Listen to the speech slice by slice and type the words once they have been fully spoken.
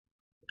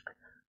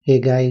Hey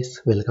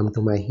guys, welcome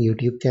to my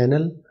YouTube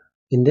channel.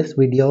 In this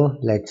video,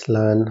 let's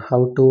learn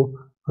how to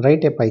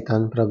write a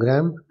Python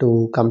program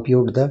to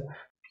compute the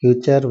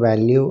future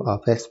value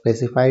of a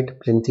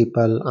specified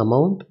principal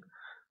amount,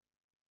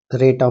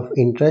 rate of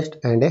interest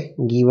and a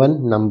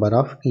given number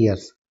of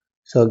years.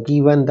 So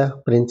given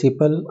the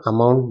principal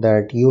amount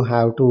that you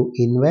have to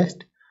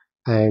invest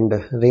and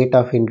rate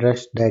of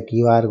interest that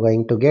you are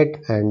going to get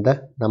and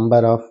the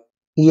number of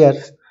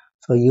years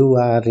so you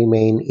are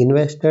remain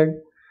invested.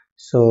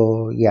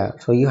 So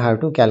you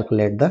have to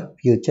calculate the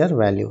future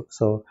value.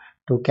 So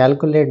to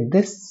calculate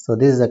this, so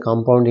this is a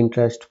compound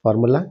interest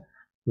formula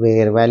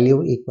where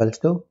value equals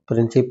to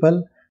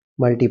principal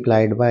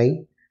multiplied by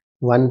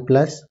 1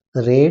 plus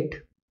rate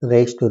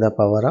raised to the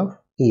power of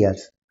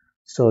years.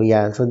 So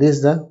this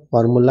is the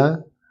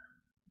formula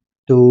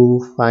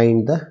to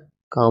find the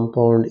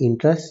compound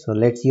interest. So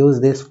let's use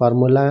this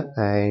formula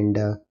and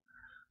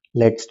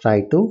let's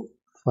try to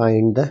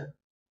find the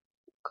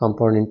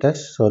compound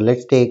interest. So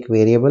let's take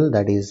variable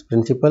that is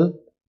principal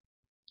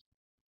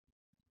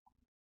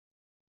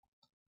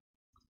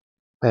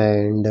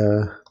and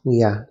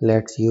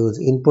let's use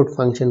input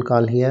function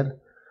call here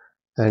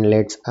and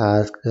let's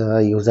ask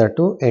user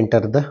to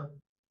enter the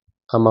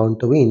amount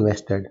to be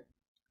invested.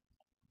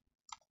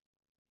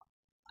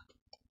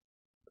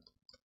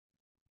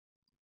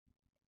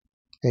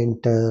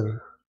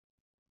 Enter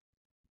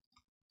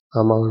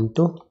amount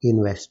to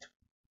invest.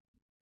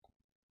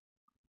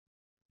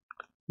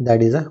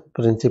 That is a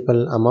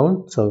principal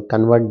amount. So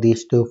convert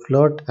these to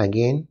float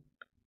again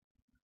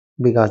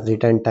because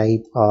return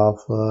type of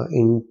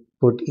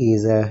input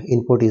is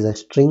a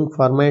string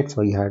format.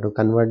 So you have to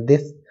convert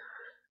this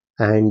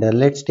and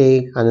let's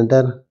take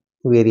another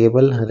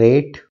variable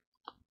rate.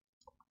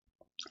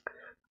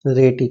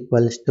 Rate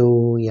equals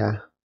to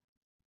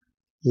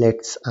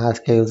let's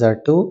ask a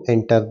user to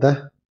enter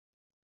the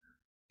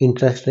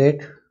interest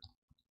rate.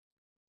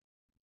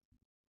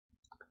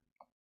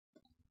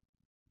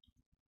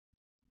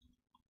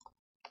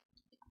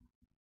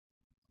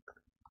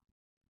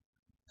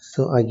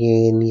 So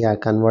again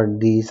convert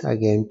these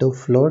again to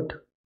float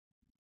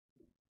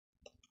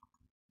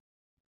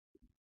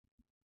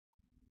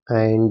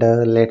and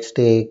let's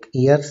take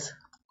years.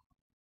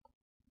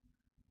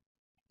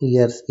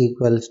 Years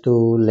equals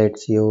to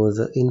let's use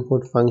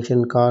input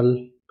function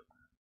call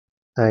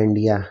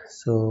and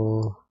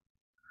so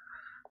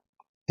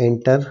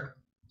enter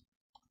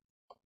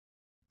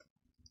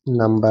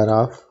number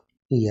of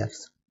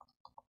years.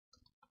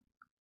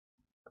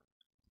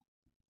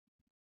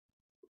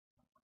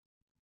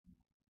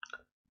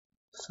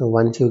 So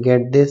once you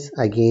get this,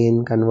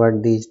 again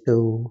convert these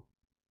to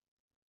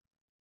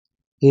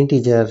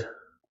integer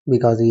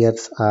because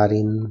years are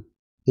in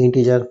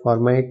integer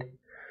format.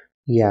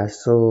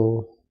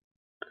 So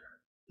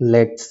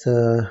let's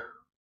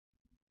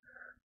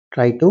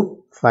try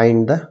to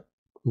find the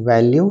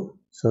value.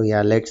 So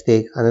let's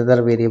take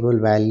another variable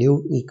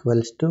value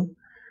equals to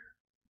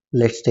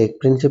let's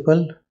take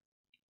principal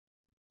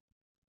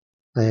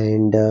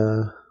and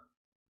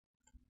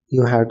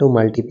you have to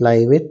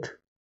multiply with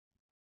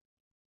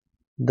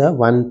the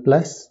 1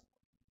 plus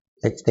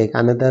let's take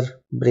another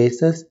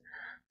braces,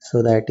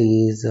 so that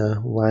is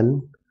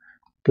 1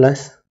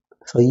 plus,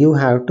 so you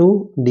have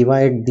to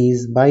divide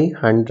these by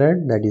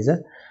 100, that is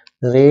a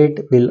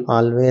rate will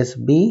always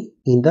be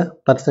in the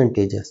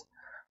percentages.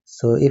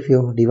 So if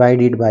you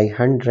divide it by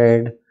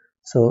 100,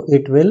 so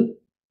it will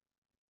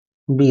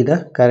be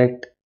the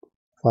correct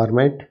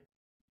format.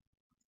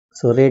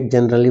 So rate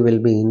generally will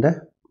be in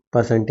the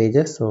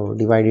percentages, so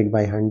divided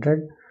by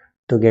 100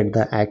 to get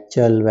the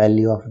actual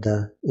value of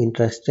the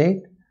interest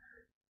rate.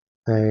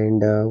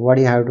 And what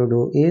you have to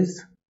do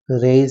is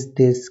raise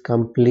this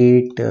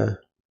complete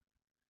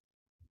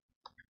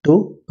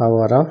to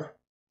power of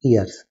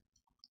years.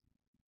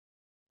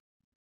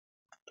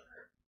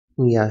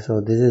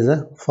 So this is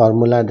a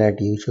formula that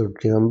you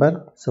should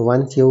remember. So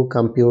once you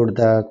compute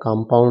the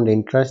compound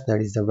interest,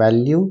 that is the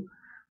value,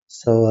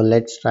 so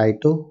let's try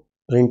to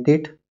print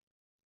it.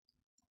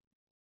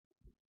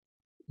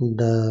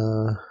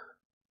 The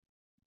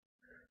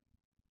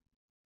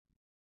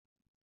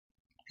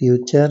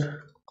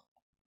future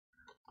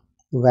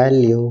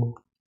value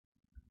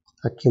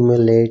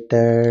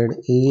accumulated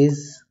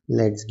is,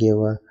 let's give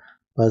a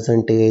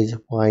percentage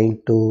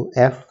point to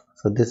f.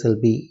 So this will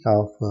be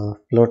of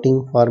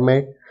floating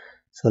format.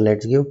 So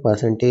let's give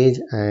percentage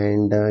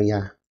and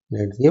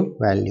let's give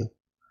value.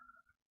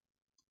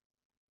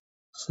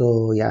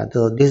 So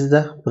this is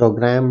the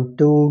program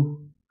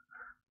to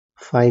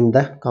find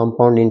the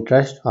compound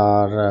interest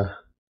or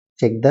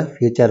check the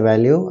future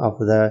value of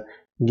the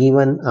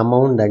given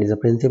amount, that is the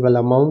principal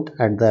amount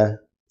at the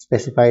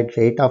specified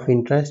rate of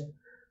interest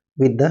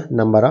with the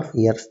number of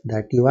years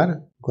that you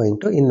are going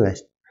to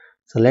invest.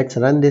 So let's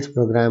run this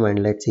program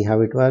and let's see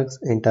how it works.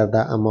 Enter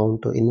the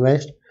amount to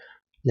invest.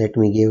 Let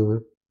me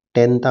give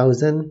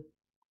 10,000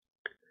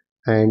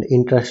 and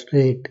interest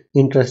rate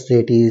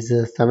is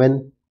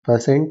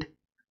 7%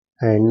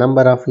 and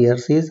number of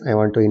years is I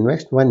want to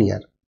invest 1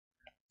 year.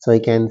 So I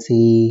can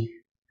see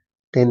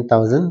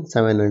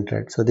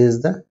 10,700. So this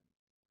is the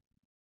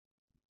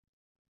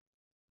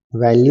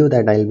value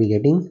that I'll be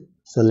getting.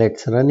 So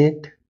let's run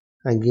it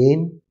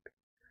again,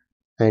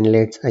 and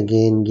let's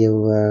again give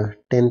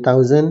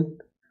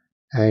 10,000,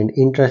 and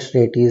interest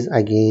rate is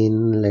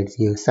again, let's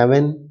give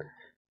 7,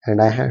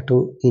 and I have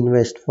to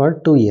invest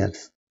for 2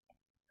 years.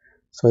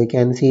 So you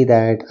can see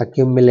that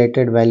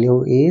accumulated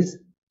value is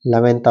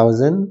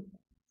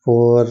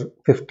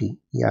 11,450.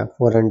 Yeah,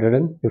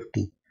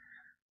 450.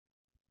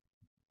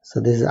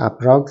 So this is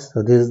approx.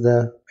 So this is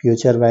the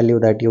future value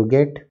that you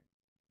get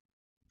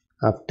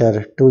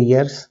after 2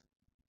 years.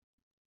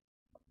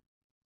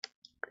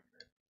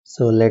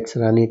 So let's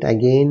run it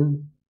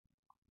again.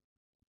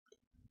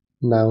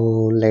 Now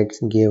let's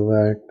give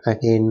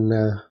again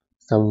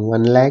some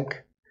 1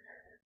 lakh.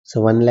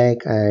 So 1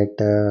 lakh at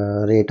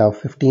rate of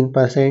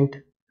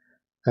 15%,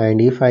 and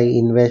if I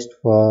invest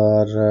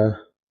for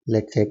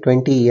let's say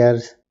 20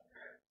 years,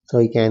 so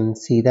you can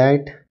see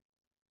that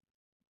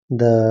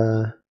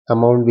the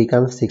amount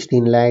becomes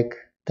 16 lakh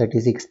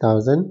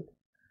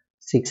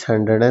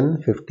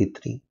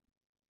 36,653.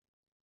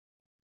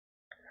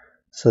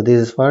 So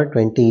this is for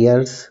 20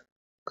 years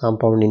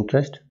compound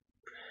interest.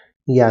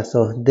 Yeah,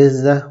 so this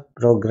is the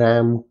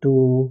program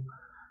to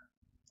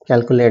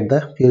calculate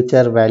the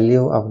future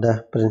value of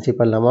the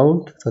principal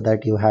amount so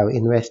that you have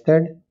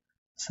invested.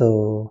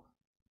 So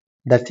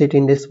that's it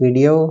in this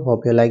video.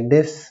 Hope you like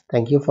this.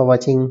 Thank you for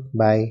watching.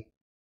 Bye.